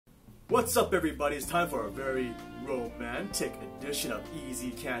What's up, everybody? It's time for a very romantic edition of EZ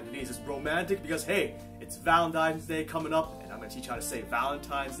Cantonese. It's romantic because, hey, it's Valentine's Day coming up, and I'm going to teach you how to say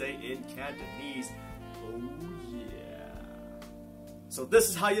Valentine's Day in Cantonese. Oh, yeah. So this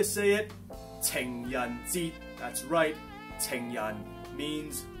is how you say it. 情人節. That's right. 情人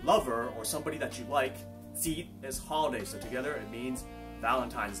means lover or somebody that you like. 節 is holiday, so together it means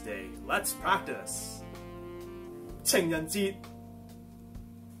Valentine's Day. Let's practice. 情人節.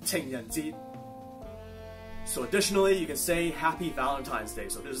 情人節. So additionally, you can say Happy Valentine's Day.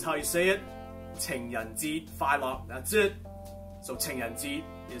 So this is how you say it. 情人節快樂. That's it. So 情人節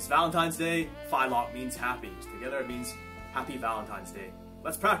is Valentine's Day. 快樂 means happy. So together it means Happy Valentine's Day.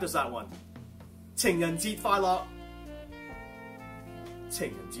 Let's practice that one. 情人節快樂. 情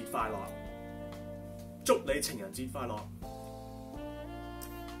人節快樂. 祝你情人節快樂.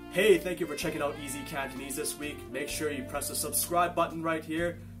 Hey, thank you for checking out EZ Cantonese this week. Make sure you press the subscribe button right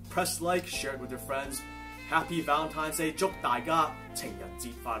here. Press like, share it with your friends. Happy Valentine's Day. 祝大家情人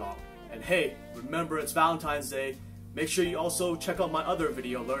節快樂. And hey, remember it's Valentine's Day. Make sure you also check out my other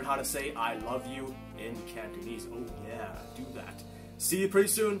video, learn how to say I love you in Cantonese. Oh yeah, do that. See you pretty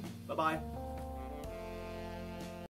soon. Bye-bye.